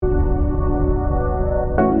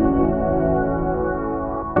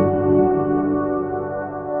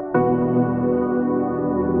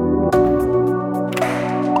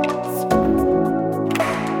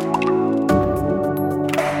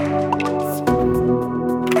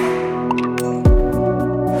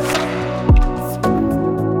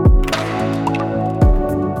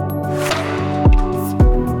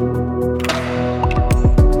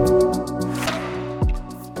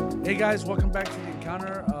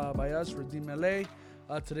by us, Redeem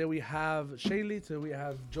LA. Today we have Shaylee. Today we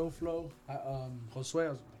have Joe Flo, Josue. I forgot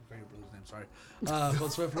your brother's name. Sorry,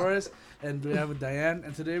 Josue Flores, and we have Diane.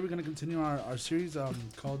 And today we're gonna continue our series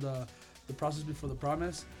called "The Process Before the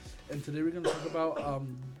Promise." And today we're gonna talk about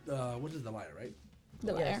what is the liar, right?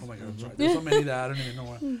 The liar. Oh my God, I'm sorry. There's so many that I don't even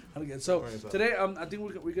know how to get. So today, I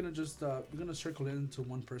think we're gonna just we're gonna circle it into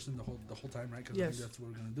one person the whole time, right? Because I think that's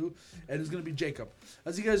what we're gonna do, and it's gonna be Jacob.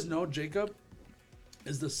 As you guys know, Jacob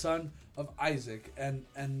is the son of Isaac, and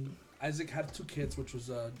Isaac had two kids, which was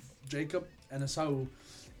Jacob and Esau.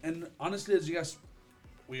 And honestly, as you guys,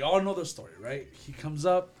 we all know the story, right? He comes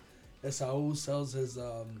up, Esau sells his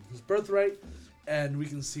birthright, and we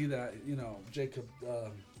can see that Jacob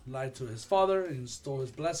lied to his father and stole his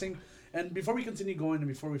blessing. And before we continue going and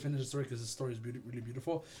before we finish the story, because the story is really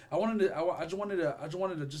beautiful, I just wanted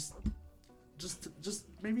to just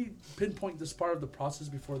maybe pinpoint this part of the process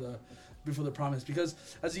before the promise, because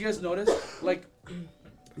as you guys notice, like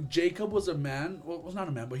Jacob was a man, well, was not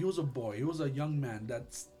a man, but he was a boy. He was a young man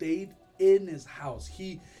that stayed in his house.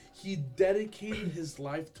 He dedicated his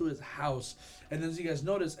life to his house. And as you guys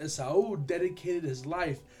notice, Esau dedicated his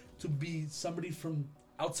life to be somebody from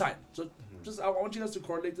outside. So I want you guys to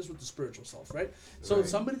correlate this with the spiritual self, right? So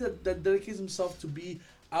somebody that dedicates himself to be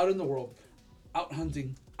out in the world, out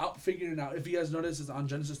hunting, out figuring it out. If you guys notice, it's on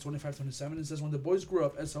Genesis 25:27. It says, when the boys grew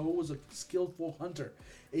up, Esau was a skillful hunter,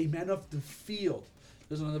 a man of the field.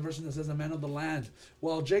 There's another version that says a man of the land,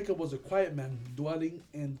 while Jacob was a quiet man dwelling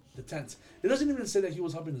in the tents. It doesn't even say that he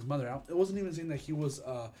was helping his mother out. It wasn't even saying that he was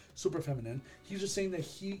super feminine. He's just saying that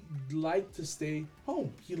he liked to stay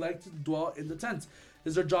home. He liked to dwell in the tents.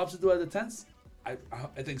 Is there jobs to do at the tents? I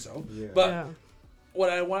think so. Yeah. But what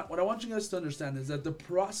I want you guys to understand is that the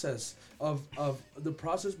process of the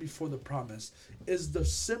process before the promise is the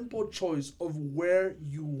simple choice of where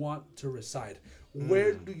you want to reside.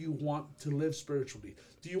 Where do you want to live spiritually?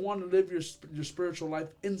 Do you want to live your spiritual life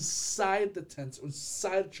inside the tents,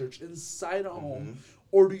 inside church, inside a home,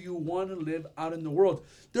 or do you want to live out in the world?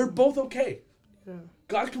 They're both okay. Yeah.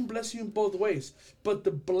 God can bless you in both ways, but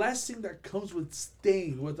the blessing that comes with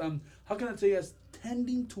staying, with how can I tell you guys,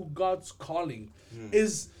 tending to God's calling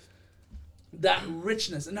is that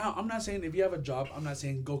richness. And now I'm not saying if you have a job, I'm not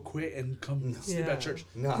saying go quit and come sleep at church.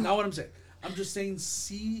 No. Not what I'm saying. I'm just saying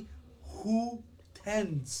see who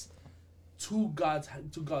tends to God's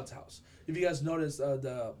house. If you guys notice in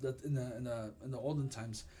the olden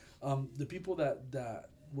times, the people that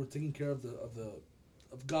were taking care of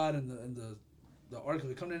God and the Ark of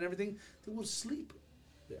the Covenant and everything, they would sleep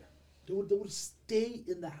there. They would stay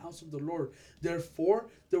in the house of the Lord. Therefore,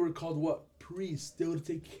 they were called what? Priests. They would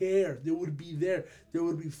take care. They would be there. They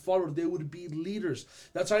would be followed. They would be leaders.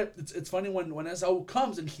 That's why it's funny when Esau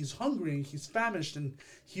comes and he's hungry and he's famished and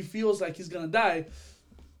he feels like he's going to die.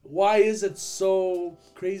 Why is it so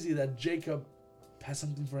crazy that Jacob has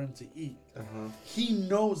something for him to eat? He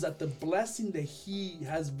knows that the blessing that he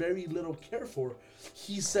has very little care for,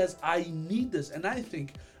 he says, I need this. And I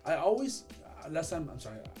think, last time, I'm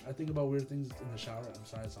sorry, I think about weird things in the shower. I'm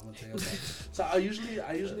sorry, so I'm going to tell you that. So I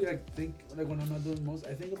usually think, when I'm not doing most,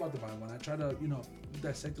 I think about the Bible and I try to,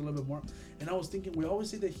 dissect a little bit more. And I was thinking, we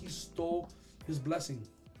always say that he stole his blessing.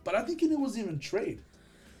 But I think it was even trade.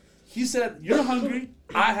 He said, you're hungry,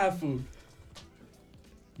 I have food.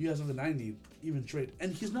 You have something I need, even trade.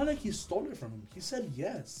 And he's not like he stole it from him. He said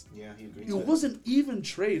yes. Yeah, he agreed. It wasn't even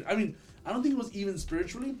trade. I mean, I don't think it was even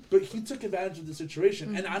spiritually, but he took advantage of the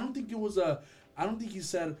situation. And I don't think he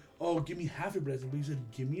said, oh, give me half your blessing, but he said,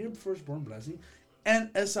 give me your firstborn blessing. And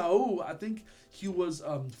Esau, I think he was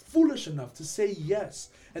foolish enough to say yes.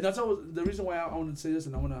 And that's the reason why I want to say this,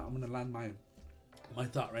 and I'm gonna land my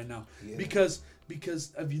thought right now. Yeah. Because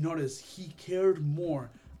if you notice, he cared more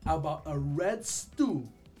about a red stew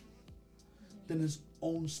than his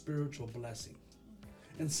own spiritual blessing.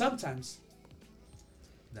 And sometimes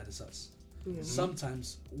that is us. Mm-hmm.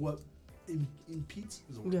 Sometimes what impedes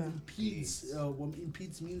is what impedes. What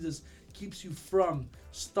impedes means is keeps you from,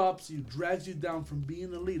 stops you, drags you down from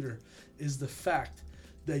being a leader, is the fact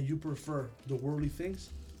that you prefer the worldly things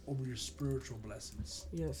over your spiritual blessings.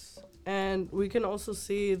 Yes. And we can also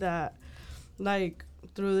see that, like,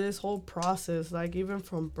 through this whole process, like, even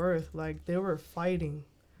from birth, like, they were fighting.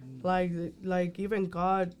 Like even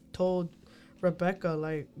God told Rebecca,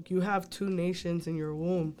 like, you have two nations in your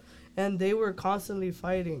womb. And they were constantly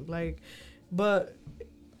fighting. Like, but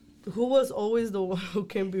who was always the one who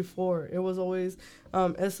came before? It was always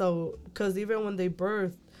Esau. Because even when they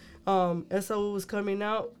birthed, Esau was coming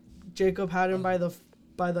out, Jacob had him by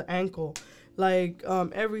the ankle. Like,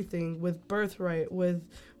 everything with birthright, with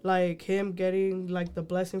like him getting like the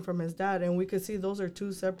blessing from his dad, and we could see those are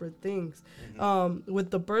two separate things. With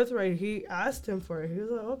the birthright, he asked him for it. He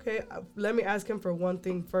was like, okay, let me ask him for one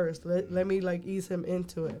thing first. Let me like ease him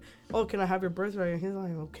into it. Oh, can I have your birthright? And he's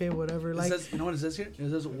like, okay, whatever. Like, says, you know what it says here? It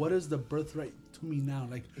says, what is the birthright to me now?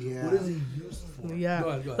 Like, what is it used for? Yeah, go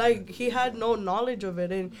ahead. Like he had no knowledge of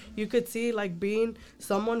it, and you could see like being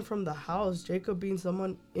someone from the house, Jacob being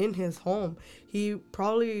someone in his home. He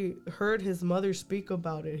probably heard his mother speak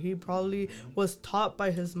about it. He probably was taught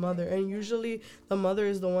by his mother, and usually the mother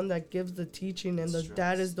is the one that gives the teaching, and the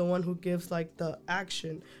dad is the one who gives like the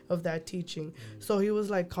action of that teaching. So he was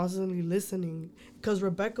like constantly listening, because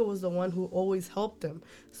Rebecca was the one who always helped him.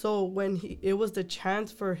 So when it was the chance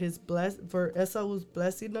for for Esau's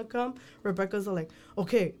blessing to come, Rebecca's like,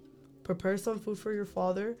 okay, prepare some food for your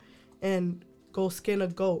father, and go skin a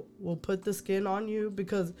goat. We'll put the skin on you,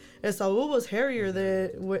 because Esau was hairier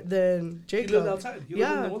than Jacob. He lived outside. He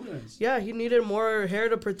lived in the wilderness. Yeah, he needed more hair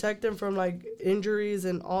to protect him from like injuries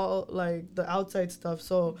and all like the outside stuff.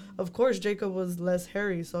 So of course Jacob was less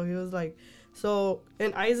hairy. So he was like,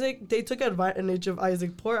 and Isaac, they took advantage of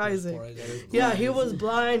Isaac. Poor Isaac. Yeah, he was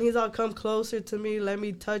blind. He's all, come closer to me. Let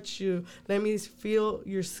me touch you. Let me feel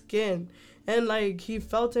your skin. And like he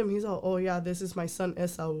felt him, he's all, oh yeah, this is my son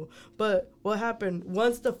Esau. But what happened?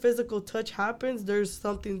 Once the physical touch happens, there's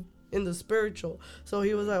something in the spiritual. So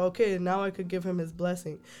he was like, okay, now I could give him his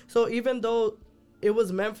blessing. So even though it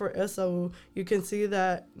was meant for Esau, you can see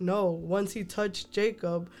that once he touched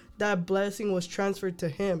Jacob, that blessing was transferred to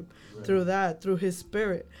him through his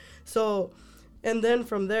spirit. So, and then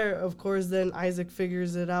from there, of course, then Isaac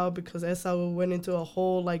figures it out, because Esau went into a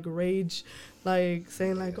whole like rage, like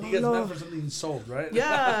saying like, oh, he gets mad for something he sold, right?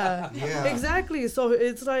 Yeah, exactly. So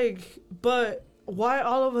it's like, but why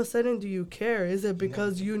all of a sudden do you care? Is it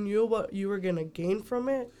because you knew what you were gonna gain from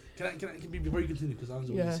it? Can I before you continue, because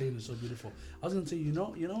honestly what you're saying is so beautiful. I was gonna say, you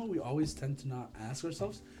know, we always tend to not ask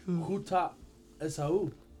ourselves who taught Esau,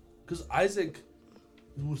 because Isaac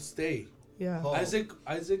will stay. Yeah. Oh. Isaac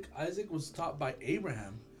was taught by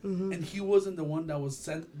Abraham, and he wasn't the one that was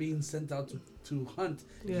being sent out to hunt.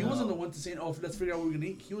 Yeah. He wasn't the one to say, "Oh, let's figure out what we're gonna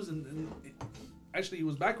eat." He was actually he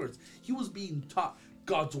was backwards. He was being taught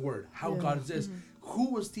God's word, how God is.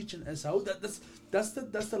 Who was teaching Esau? That's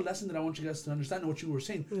the lesson that I want you guys to understand. What you were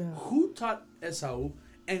saying. Yeah. Who taught Esau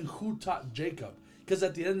and who taught Jacob? Because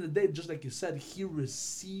at the end of the day, just like you said, he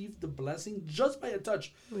received the blessing just by a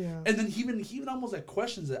touch. Yeah. And then he even almost like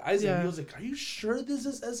questions it. Isaac, he was like, "Are you sure this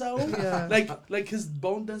is Esau?" Yeah. Like his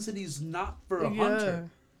bone density is not for a hunter.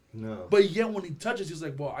 No. But yet when he touches, he's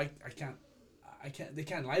like, "Well, I can't. They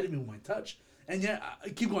can't lie to me with my touch." And yeah, I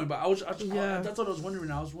keep going. But that's what I was wondering.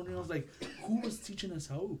 I was like, who was teaching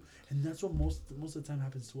Esau? And that's what most of the time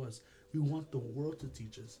happens to us. We want the world to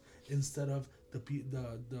teach us instead of the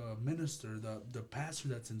minister, the pastor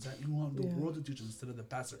that's inside. You want the world to teach us instead of the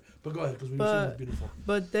pastor. But go ahead, because we were saying it's beautiful.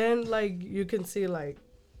 But then, like, you can see, like,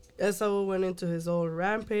 Esau went into his own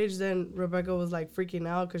rampage. Then Rebecca was, like, freaking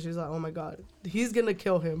out because she's like, oh, my God, he's going to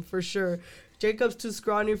kill him for sure. Jacob's too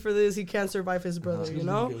scrawny for this. He can't survive his brother, you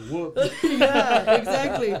know? Yeah,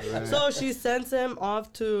 exactly. Right. So she sends him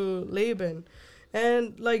off to Laban.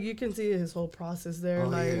 And, like, you can see his whole process there.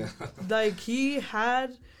 Like he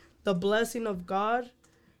had the blessing of God,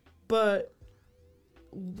 but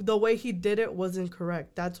the way he did it wasn't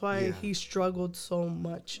correct. That's why he struggled so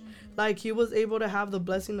much. Like, he was able to have the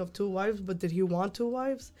blessing of 2 wives, but did he want 2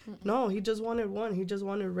 wives? No, he just wanted one. He just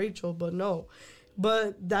wanted Rachel, but no.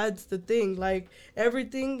 But that's the thing. Like,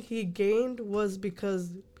 everything he gained was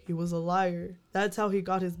because he was a liar. That's how he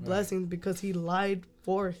got his blessings, because he lied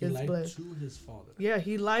for his blessing. He lied to his father. Yeah,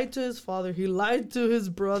 he lied to his father. He lied to his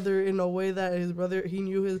brother in a way that his brother, he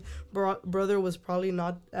knew his brother was probably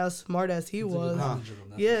not as smart as he was.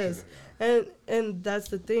 Yes. Sure, and that's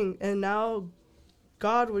the thing. And now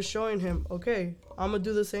God was showing him, okay, I'm going to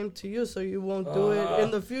do the same to you so you won't do it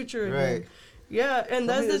in the future again. Yeah, and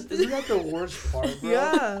isn't that the worst part, bro?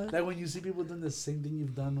 Yeah. Like, when you see people doing the same thing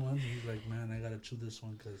you've done once, and you're like, man, I gotta chew this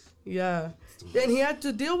one, because... Yeah. And he had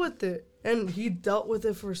to deal with it. And he dealt with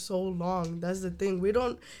it for so long. That's the thing. We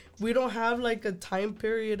don't have, like, a time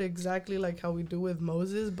period exactly like how we do with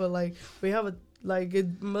Moses, but, like, we have a... Like,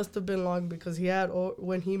 it must have been long, because he had,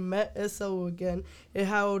 when he met Esau again, it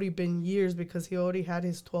had already been years, because he already had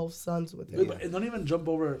his 12 sons with him. And don't even jump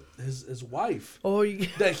over his wife. Oh, yeah.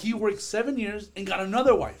 That he worked 7 years and got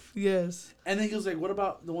another wife. Yes. And then he was like, what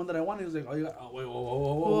about the one that I wanted? He was like, wait,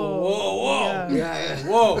 whoa. Yeah.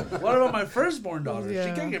 Whoa. What about my firstborn daughter? Yeah.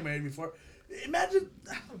 She can't get married before. Imagine,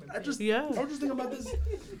 I was just thinking about this,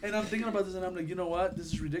 and I'm thinking about this, and I'm like, you know what? This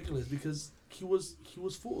is ridiculous, because he was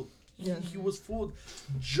fooled. He was fooled.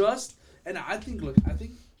 And I think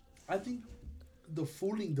the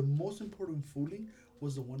fooling, the most important fooling,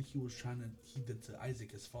 was the one he did to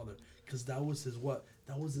Isaac, his father, because that was his what?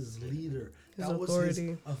 That was his leader. That was his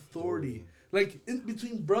authority. Like in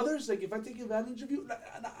between brothers, like if I take advantage of you,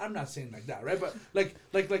 I'm not saying like that, right? But like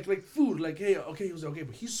food, like hey, okay, he was okay,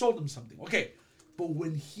 but he sold him something, okay. But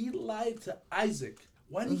when he lied to Isaac,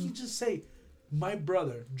 why didn't he just say, "My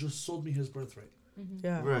brother just sold me his birthright"?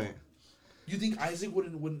 Yeah. Right. You think Isaac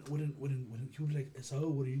wouldn't he would be like, "So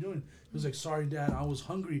what are you doing?" He was like, "Sorry, Dad, I was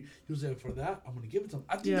hungry." He was like, "For that, I'm gonna give it to him."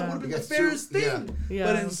 I think that would have been the fairest thing. Yeah.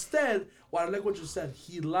 But instead, I like what you said.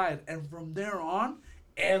 He lied, and from there on,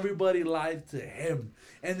 everybody lied to him.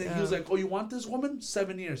 And then he was like, "Oh, you want this woman?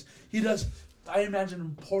 7 years." He does. I imagine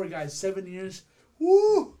him, poor guy, 7 years.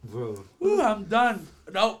 Woo! Bro. Woo! I'm done.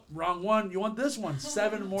 No, wrong one. You want this one?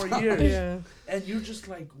 7 more years. Yeah. And you're just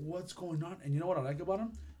like, what's going on? And you know what I like about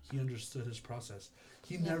him? He understood his process.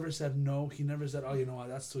 He never said no. He never said, "Oh, you know what?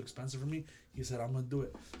 That's too expensive for me." He said, "I'm gonna do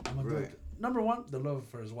it. I'm gonna do it." Number one, the love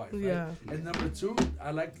for his wife. Right? Yeah. And number two,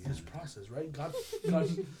 I like his process. Right? God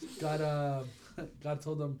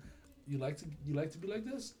told him, "You like to be like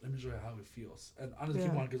this? Let me show you how it feels." And honestly,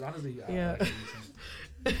 keep on, because honestly, I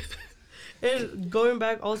like and going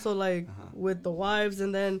back also like with the wives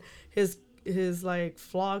and then his like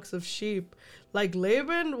flocks of sheep, like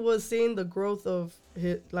Laban was seeing the growth of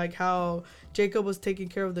his, like how Jacob was taking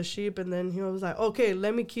care of the sheep, and then he was like, okay,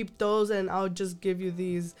 let me keep those and I'll just give you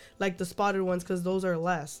these like the spotted ones because those are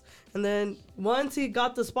less. And then once he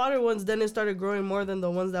got the spotted ones, then it started growing more than the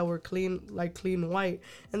ones that were clean white.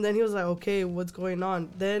 And then he was like, okay, what's going on?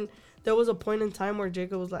 Then there was a point in time where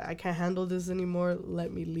Jacob was like, I can't handle this anymore,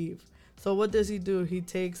 let me leave. So what does he do? He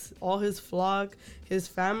takes all his flock, his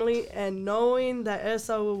family, and knowing that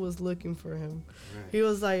Esau was looking for him, he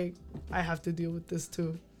was like, I have to deal with this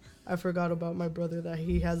too. I forgot about my brother, that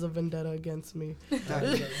he has a vendetta against me.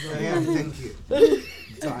 Thank you.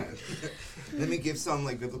 Let me give some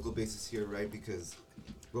like biblical basis here, right? Because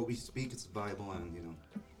what we speak is the Bible, and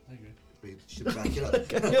I agree. We should back it up.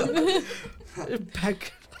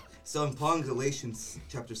 So in Paul in Galatians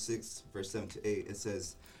chapter 6, verse 7 to 8, it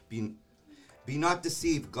says, Be not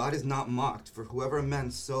deceived, God is not mocked, for whoever a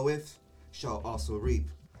man soweth shall also reap.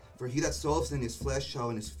 For he that sows in his flesh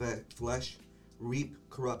shall in his flesh reap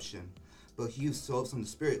corruption, but he who sows on the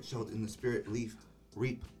Spirit shall in the Spirit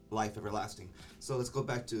reap life everlasting. So let's go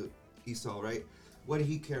back to Esau, right? What did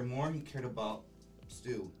he care more? He cared about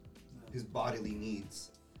his bodily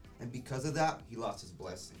needs. And because of that, he lost his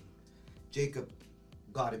blessing. Jacob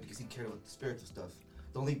got it because he cared about the spiritual stuff.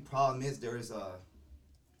 The only problem is there is a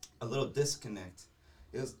little disconnect.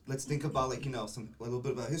 Let's think about a little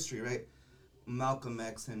bit about history, right? Malcolm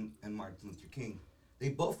X and Martin Luther King. They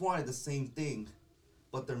both wanted the same thing,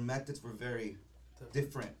 but their methods were very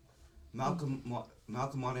different. Malcolm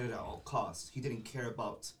wanted it at all costs. He didn't care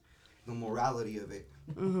about the morality of it.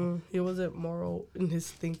 He wasn't moral in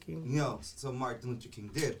his thinking. No, so Martin Luther King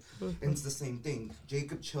did. And it's the same thing.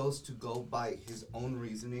 Jacob chose to go by his own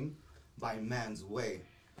reasoning, by man's way.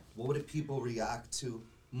 What would people react to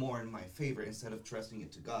more in my favor instead of trusting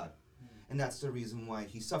it to God? And that's the reason why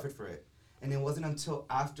he suffered for it. And it wasn't until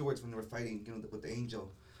afterwards when they were fighting with the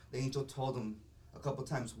angel told him a couple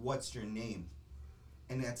times, what's your name?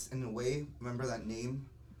 And that's in a way, remember that name,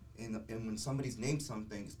 and when somebody's named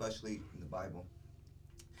something, especially in the Bible,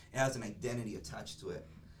 it has an identity attached to it.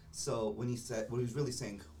 So when he was really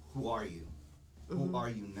saying, who are you? Who are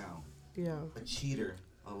you now? Yeah. A cheater,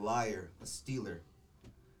 a liar, a stealer,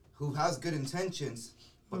 who has good intentions,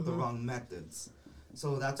 but the wrong methods.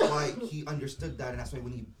 So that's why he understood that, and that's why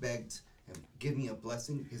when he begged him, give me a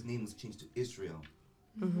blessing, his name was changed to Israel.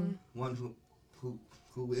 One who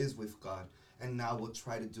is with God, and now will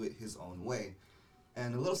try to do it his own way.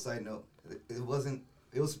 And a little side note,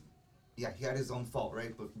 he had his own fault,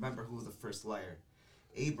 right? But remember who was the first liar?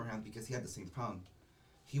 Abraham, because he had the same problem.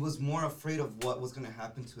 He was more afraid of what was going to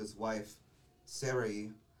happen to his wife,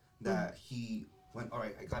 Sarai, that he went, all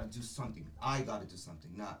right, I got to do something.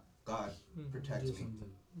 Not God protect me.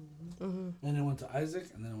 And then went to Isaac,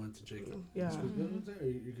 and then it went to Jacob. Yeah.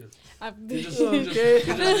 You're good.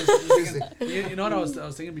 You know what I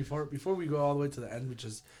was thinking before we go all the way to the end, which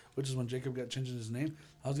is when Jacob got changed his name.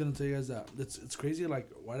 I was gonna tell you guys that it's crazy. Like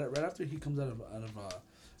right after he comes out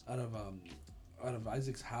of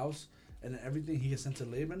Isaac's house and everything, he gets sent to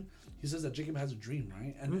Laban. He says that Jacob has a dream,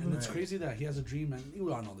 right? And it's crazy that he has a dream, and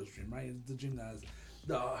you all know this dream, right? It's the dream that has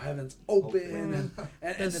the heavens open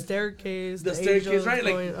and the staircase, the staircase, right?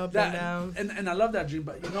 Going like up that, and down. And I love that dream.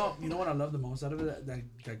 But you know what I love the most out of it? That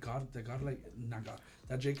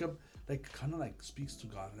Jacob like kind of like speaks to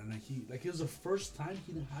God, and like it was the first time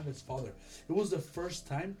he didn't have his father. It was the first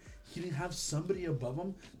time he didn't have somebody above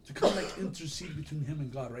him to kind of like intercede between him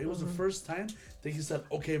and God, right? It was the first time that he said,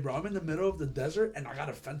 okay, bro, I'm in the middle of the desert and I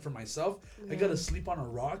gotta fend for myself. I gotta sleep on a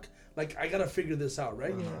rock. Like, I gotta figure this out,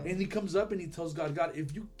 right? And he comes up and he tells God,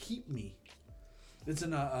 if you keep me, it's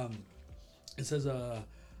in it says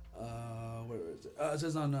where is it? It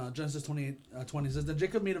says on Genesis 28:20, it says that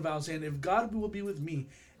Jacob made a vow saying, if God will be with me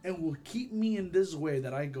and will keep me in this way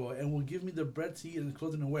that I go and will give me the bread to eat and the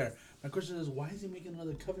clothing to wear. My question is, why is he making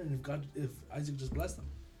another covenant if Isaac just blessed him?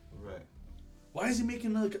 Right. Why is he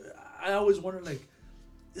making another? I always wonder, like,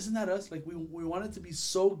 isn't that us? Like, we want it to be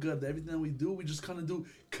so good that everything that we do, we just kind of do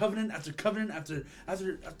covenant after covenant after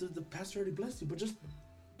the pastor already blessed you. But just,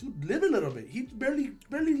 dude, live a little bit. He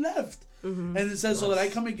barely left. And it says, so that I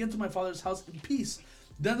come again to my father's house in peace.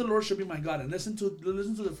 Then the Lord shall be my God. And listen to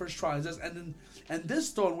the first trial. It says, and this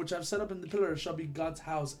stone which I've set up in the pillar shall be God's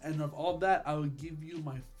house. And of all that I will give you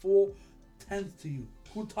my full 10th to you.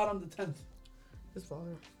 Who taught him the 10th? His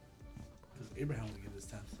father. Because Abraham would give his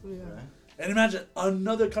 10th. Yeah. Right. And imagine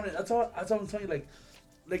another covenant. That's all I'm telling you.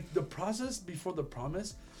 Like the process before the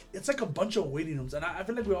promise, it's like a bunch of waiting rooms. And I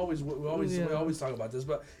feel like we always talk about this,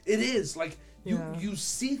 but it is like you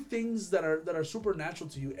see things that are supernatural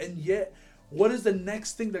to you, and yet what is the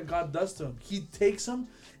next thing that God does to him? He takes him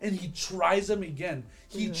and he tries him again.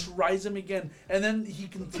 He tries him again, and then he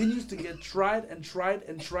continues to get tried and tried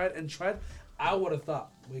and tried and tried. I would have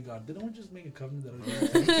thought, wait, God, didn't we just make a covenant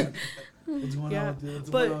that what's going on with you? What's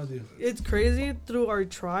going on with you? It's crazy through our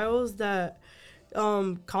trials that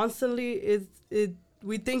constantly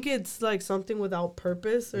we think it's like something without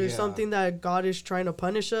purpose or something that God is trying to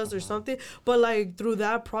punish us or something. But like through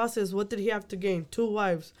that process, what did he have to gain? 2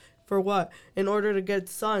 wives. For what? In order to get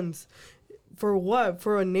sons. For what?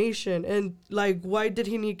 For a nation. And like, why did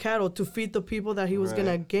he need cattle? To feed the people that he was going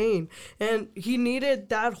to gain. And he needed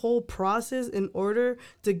that whole process in order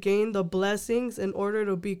to gain the blessings, in order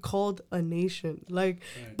to be called a nation. Like,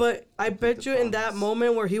 but I bet you in that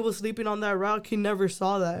moment where he was sleeping on that rock, he never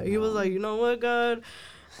saw that. He was like, you know what, God?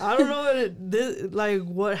 I don't know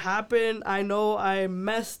what happened. I know I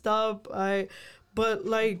messed up. But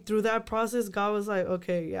like through that process, God was like,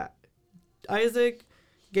 okay, yeah, Isaac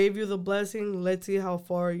gave you the blessing. Let's see how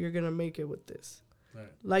far you're going to make it with this. Right.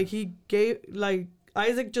 Like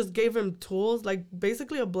Isaac just gave him tools, like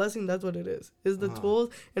basically a blessing. That's what it is the tools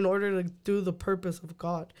in order to do the purpose of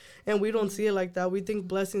God. And we don't see it like that. We think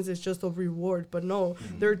blessings is just a reward, but no,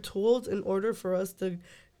 they're tools in order for us to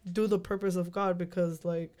do the purpose of God, because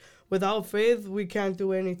like without faith, we can't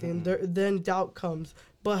do anything. Then doubt comes.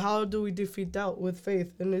 But how do we defeat doubt? With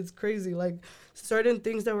faith. And it's crazy. Like certain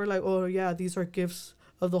things that were like, oh yeah, these are gifts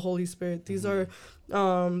of the Holy Spirit. These are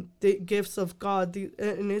the gifts of God.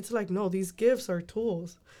 And it's like, no, these gifts are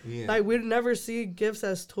tools. Yeah. Like we'd never see gifts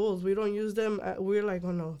as tools. We don't use them. We're like,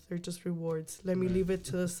 oh no, they're just rewards. Let me leave it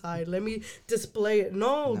to the side. Let me display it.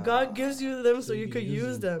 No, God gives you them so you could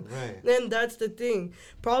use them. Right. And that's the thing.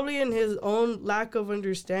 Probably in his own lack of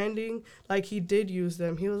understanding, like he did use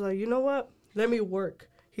them. He was like, you know what? Let me work.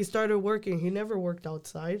 He started working. He never worked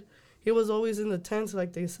outside. He was always in the tents,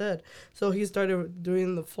 like they said. So he started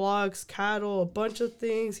doing the flocks, cattle, a bunch of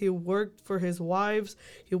things. He worked for his wives.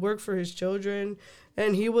 He worked for his children.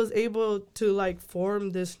 And he was able to, like,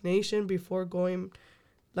 form this nation before Esau.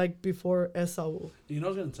 You know what I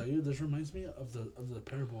was going to tell you? This reminds me of the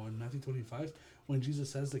parable in Matthew 25 when Jesus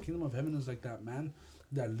says the kingdom of heaven is like that man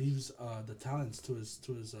that leaves the talents to his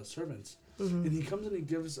servants. Mm-hmm. And he comes and he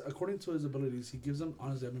gives, according to his abilities, he gives them,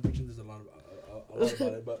 honestly, I've been preaching this a lot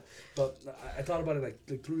about it, but I thought about it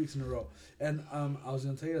like 3 weeks in a row. And I was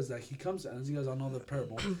going to tell you is that he comes, and as you guys all know the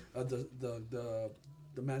parable,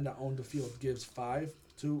 the man that owned the field gives 5,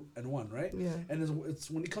 2, and 1, right? Yeah. And it's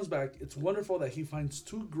when he comes back, it's wonderful that he finds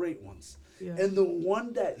 2 great ones. Yeah. And the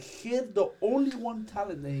one that hid the only 1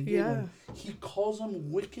 talent that he gave him, he calls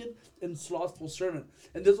him wicked and slothful servant.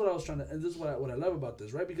 And this is what I was and this is what I love about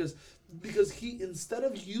this, right? Because he, instead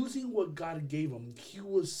of using what God gave him, he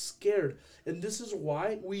was scared. And this is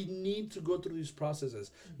why we need to go through these processes.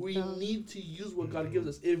 We need to use what God gives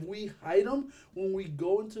us. If we hide them, when we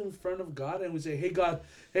go into in front of God and we say, hey, God,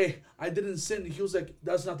 I didn't sin. He was like,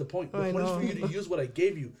 that's not the point. The point is for you to use what I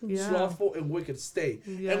gave you. Slothful and wicked, stay.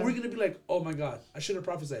 Yeah. And we're going to be like, oh my God, I should have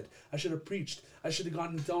prophesied. I should have preached. I should have gone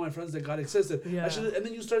and tell my friends that God existed. Yeah. And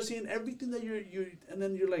then you start seeing everything that and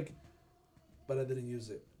then you're like, but I didn't use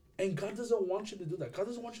it. And God doesn't want you to do that. God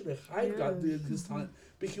doesn't want you to hide His talent,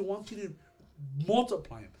 but He wants you to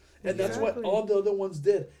multiply Him. And that's what all the other ones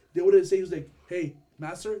did. They would say, He was like, hey,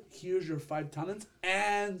 Master, here's your 5 talents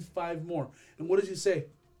and 5 more. And what does He say?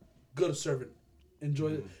 good servant.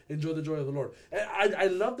 Enjoy the joy of the Lord. And I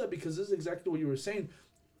love that because this is exactly what you were saying.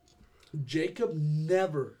 Jacob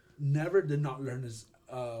never did not learn his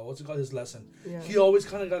his lesson. Yeah. He always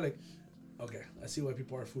kind of got like, okay, I see why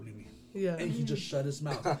people are fooling me. Yeah. And he just shut his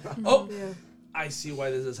mouth. I see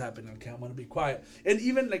why this is happening. Okay, I'm gonna be quiet. And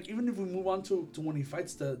even if we move on to when he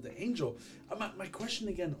fights the angel, my question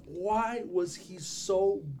again: why was he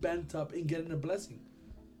so bent up in getting a blessing?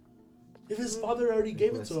 If his father already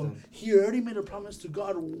gave it to him, he already made a promise to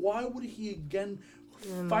God. Why would he again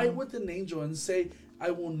fight with an angel and say,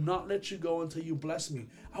 "I will not let you go until you bless me"?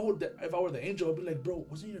 If I were the angel, I'd be like, "Bro,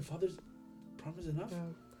 wasn't your father's promise enough?"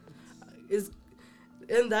 Yeah.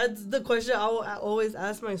 And that's the question I always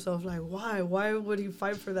ask myself, like, why? Why would he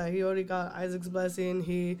fight for that? He already got Isaac's blessing.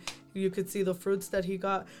 You could see the fruits that he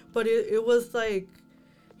got. But it was like,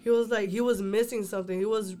 he was missing something. He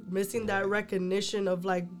was missing that recognition of,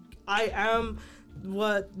 like, I am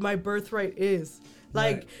what my birthright is.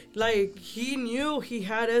 Like he knew he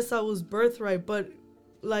had Esau's birthright, but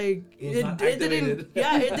like it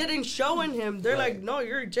didn't show in him. They're like, no,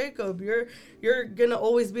 you're Jacob, you're gonna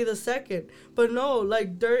always be the second. But no,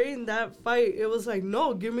 like during that fight, it was like,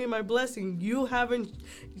 no, give me my blessing. You haven't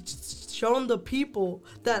shown the people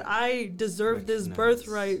that I deserve this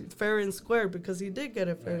birthright fair and square, because he did get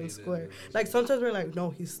it fair and square. Like sometimes we're like,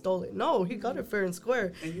 no, he stole it. No, he got it fair and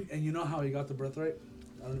square. And you know how he got the birthright?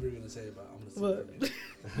 I don't know if you're gonna say it, but I'm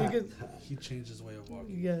gonna say it. He changed his way of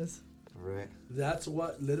walking. Yes. Right. That's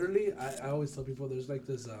what literally I always tell people. There's like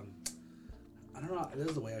this I don't know. This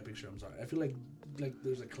is the way I picture it. I'm sorry. I feel like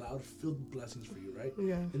there's a cloud filled with blessings for you, right?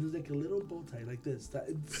 Yeah. And there's like a little bow tie like this that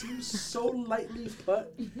it seems so lightly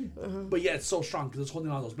put, but yeah, it's so strong because it's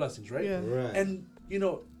holding all those blessings, right? Yeah. Right. And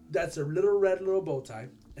that's a little red little bow tie,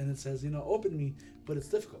 and it says open me, but it's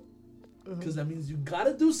difficult because that means you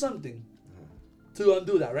gotta do something to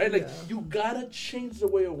undo that, right? Like you gotta change the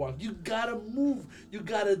way you walk, you gotta move, you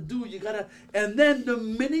gotta and then the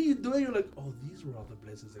minute you do it, you're like, oh, these were all the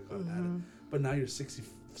blessings that God added. But now you're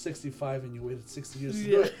 65 and you waited 60 years to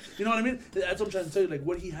do it. You know what I mean? That's what I'm trying to tell you. Like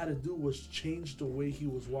what he had to do was change the way he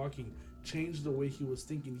was walking, change the way he was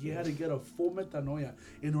thinking. He had to get a full metanoia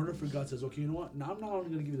in order for God to say, okay, you know what? Now I'm not only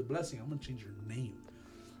gonna give you the blessing, I'm gonna change your name.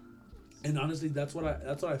 And honestly, that's what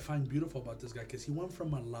I find beautiful about this guy, because he went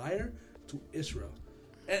from a liar to Israel.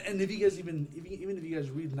 And if you guys even if you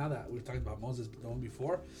guys read, now that we're talking about Moses, the one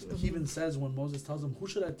before, he even says when Moses tells him, who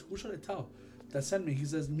should I tell that sent me? He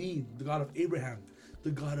says, me, the God of Abraham,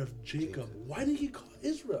 the God of Jacob. Why did he call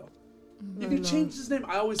Israel? If he changed his name,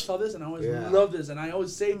 I always tell this and I always love this, and I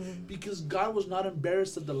always say, because God was not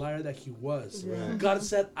embarrassed of the liar that he was. God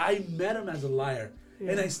said, I met him as a liar,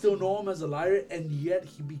 and I still know him as a liar, and yet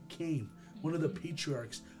he became one of the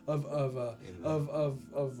patriarchs of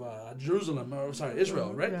Jerusalem, or sorry,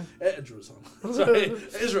 Israel, right? Jerusalem, sorry,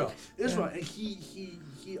 Israel, and he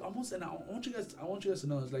almost, and I want you guys to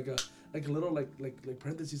know, it's like a little like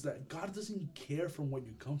parentheses, that God doesn't care from what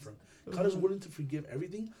you come from. God is willing to forgive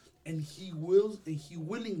everything, and he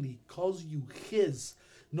willingly calls you his,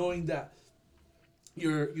 knowing that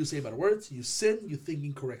you say bad words, you sin, you think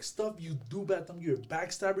incorrect stuff, you do bad things, you're a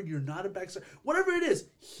backstabber, you're not a backstabber, whatever it is,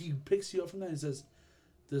 he picks you up from that and says,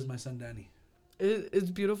 this is my son Danny. It's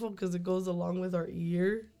beautiful because it goes along with our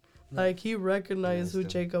year. Like, he recognized who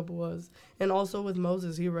Jacob was. And also with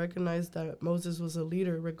Moses, he recognized that Moses was a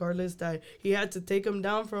leader, regardless that he had to take him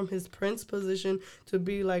down from his prince position to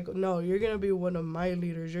be like, no, you're going to be one of my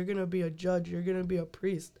leaders. You're going to be a judge. You're going to be a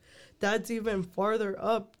priest. That's even farther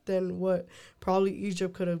up than what probably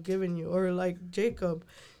Egypt could have given you. Or like Jacob,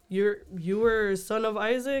 you were son of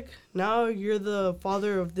Isaac. Now you're the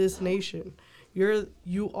father of this nation.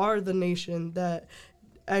 You are the nation that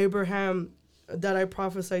I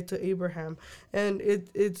prophesied to Abraham. And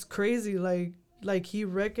it's crazy, like he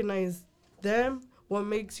recognized them. What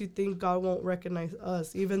makes you think God won't recognize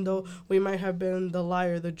us, even though we might have been the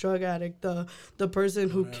liar, the drug addict, the person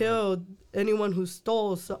who killed, anyone who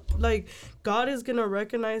stole? So, like, God is gonna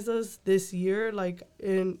recognize us this year, like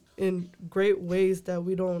in great ways that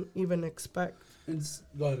we don't even expect.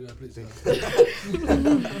 Go ahead, please.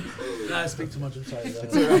 I speak too much. I'm sorry.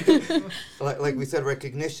 Right. Like we said,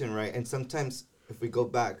 recognition, right? And sometimes if we go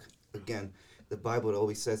back again, the Bible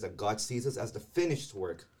always says that God sees us as the finished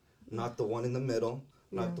work, not the one in the middle,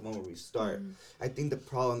 not the one where we start. I think the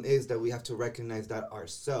problem is that we have to recognize that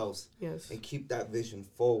ourselves and keep that vision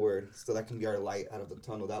forward, so that can be our light out of the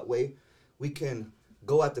tunnel. That way we can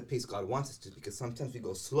go at the pace God wants us to, because sometimes we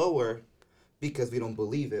go slower because we don't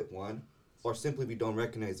believe it, one, or simply we don't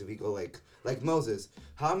recognize it. We go like Moses,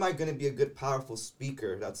 how am I going to be a good, powerful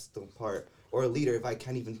speaker? That's the part. Or a leader if I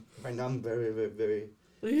can't even, right now I'm very, very, very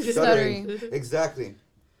stuttering. Exactly.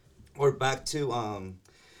 Or back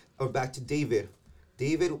to David.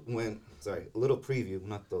 David went. Sorry, a little preview,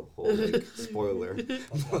 not the whole spoiler.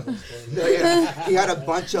 He had a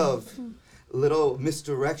bunch of little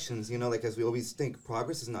misdirections. Like as we always think,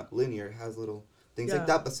 progress is not linear. It has little things like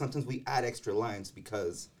that. But sometimes we add extra lines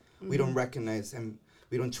because we don't recognize and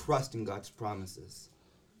we don't trust in God's promises.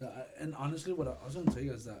 And honestly, what I was going to tell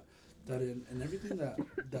you is that in everything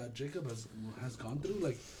that Jacob has gone through,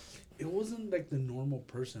 like, it wasn't like the normal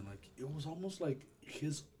person. Like, it was almost like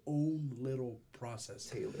his own little process.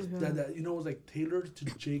 Tailored. That was like tailored to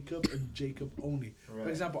Jacob and Jacob only. Right. For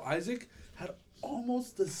example, Isaac had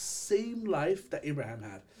almost the same life that Abraham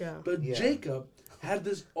had. Yeah. But Jacob had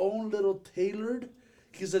this own little tailored.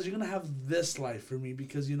 He says, you're going to have this life for me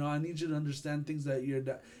because, I need you to understand things that you're...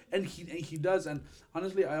 And he does. And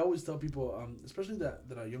honestly, I always tell people, especially that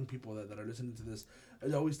are young people that are listening to this,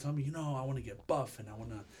 they always tell me, I want to get buff and I want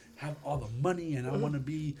to have all the money and I want to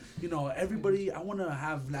be, everybody, I want to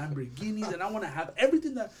have Lamborghinis and I want to have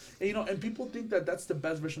everything that... And people think that that's the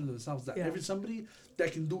best version of themselves, that every somebody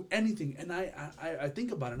that can do anything. And I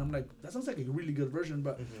think about it and I'm like, that sounds like a really good version,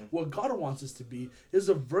 but what God wants us to be is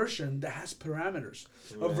a version that has parameters.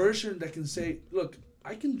 Right. A version that can say, look,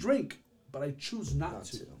 I can drink, but I choose not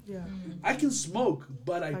to. Yeah. I can smoke,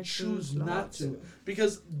 but I choose not to.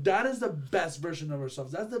 Because that is the best version of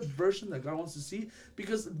ourselves. That's the version that God wants to see.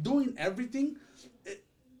 Because doing everything,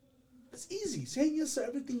 it's easy. Saying yes to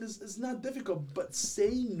everything is not difficult. But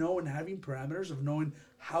saying no and having parameters of knowing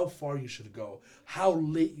how far you should go, how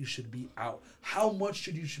late you should be out, how much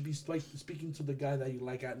you should be speaking to the guy that you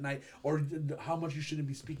like at night, or how much you shouldn't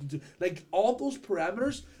be speaking to. Like, all those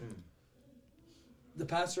parameters... The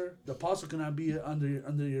pastor, the apostle cannot be under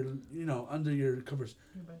your covers.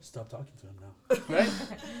 Stop talking to him now, right?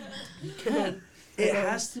 You can't. It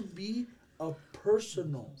has to be a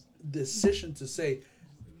personal decision to say,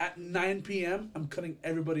 at 9 p.m. I'm cutting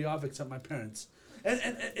everybody off except my parents, and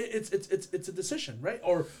it's a decision, right?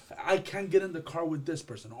 Or I can't get in the car with this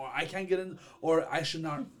person, or I can't get in, or I should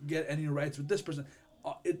not get any rights with this person.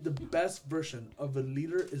 The best version of a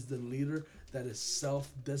leader is the leader that is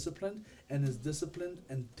self-disciplined and is disciplined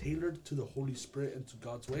and tailored to the Holy Spirit and to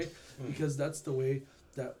God's way, because that's the way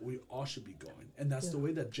that we all should be going. And that's the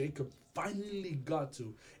way that Jacob finally got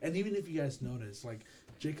to. And even if you guys notice, like,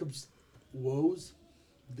 Jacob's woes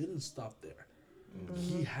didn't stop there.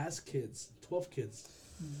 Mm-hmm. He has kids, 12 kids.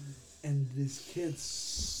 Mm-hmm. And these kids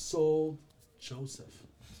sold Joseph.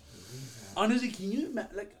 Mm-hmm. Honestly, can you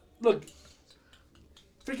imagine? Like, look,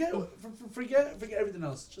 forget everything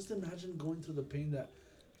else. Just imagine going through the pain that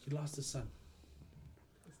he lost his son.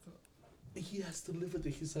 And he has to live with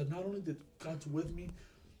it. He said, not only did God's with me,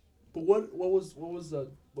 but what was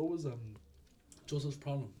Joseph's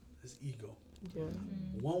problem? His ego. Yeah.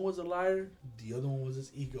 One was a liar, the other one was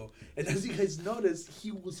his ego. And as you guys notice,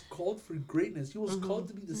 he was called for greatness. He was called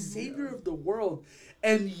to be the savior of the world.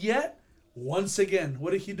 And yet, once again,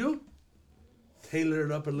 what did he do? Tailor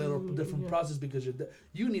it up a little different process, because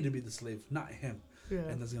you need to be the slave, not him. Yeah.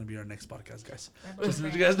 And that's going to be our next podcast, guys. Just to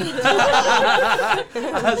let you guys know.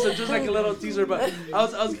 So just like a little teaser, but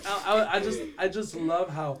I just love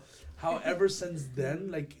how ever since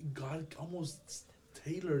then, like, God almost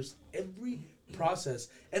tailors every process,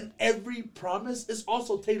 and every promise is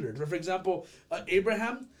also tailored. For example,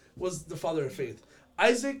 Abraham was the father of faith.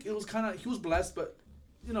 Isaac, he was blessed, but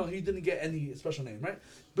he didn't get any special name, right?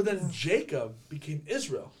 But then Jacob became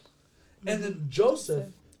Israel. And then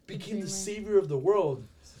Joseph became the savior of the world.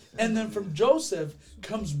 And then from Joseph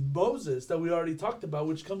comes Moses, that we already talked about,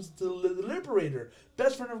 which comes to the liberator,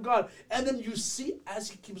 best friend of God. And then you see, as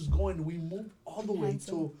he keeps going, we move all the way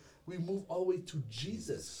to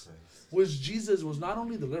Jesus. Which Jesus was not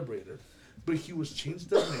only the liberator, but he was changed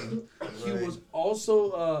his name. He was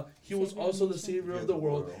also the savior of the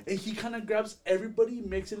world. And he kind of grabs everybody,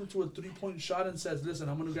 makes it into a 3-point shot, and says, listen,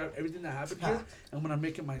 I'm going to grab everything that happened here, and I'm going to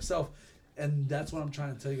make it myself. And that's what I'm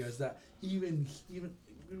trying to tell you guys, that even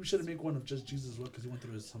we should make one of just Jesus as well, because he went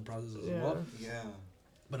through some process as well. Yeah.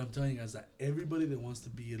 But I'm telling you guys that everybody that wants to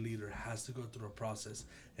be a leader has to go through a process.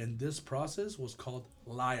 And this process was called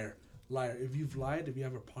liar. If you've lied, if you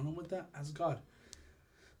have a problem with that, ask God.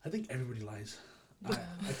 I think everybody lies.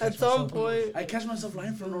 At some point, I catch myself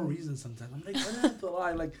lying for no reason sometimes. I'm like, why do I have to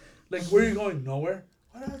lie? Like where are you going? Nowhere.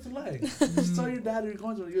 Why do I have to lie? Just tell your dad you're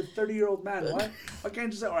going to. You're a 30-year-old man. Why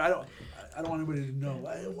can't you say? Or I don't want anybody to know.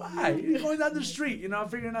 Why? You're going down the street. I'm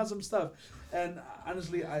figuring out some stuff. And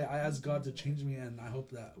honestly, I ask God to change me, and I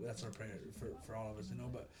hope that's our prayer for all of us.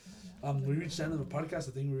 But we reached the end of the podcast.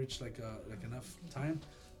 I think we reached like enough time.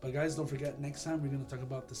 But guys, don't forget, next time we're going to talk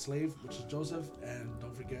about the slave, which is Joseph. And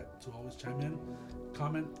don't forget to always chime in,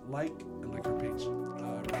 comment, like, and like our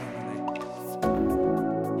page.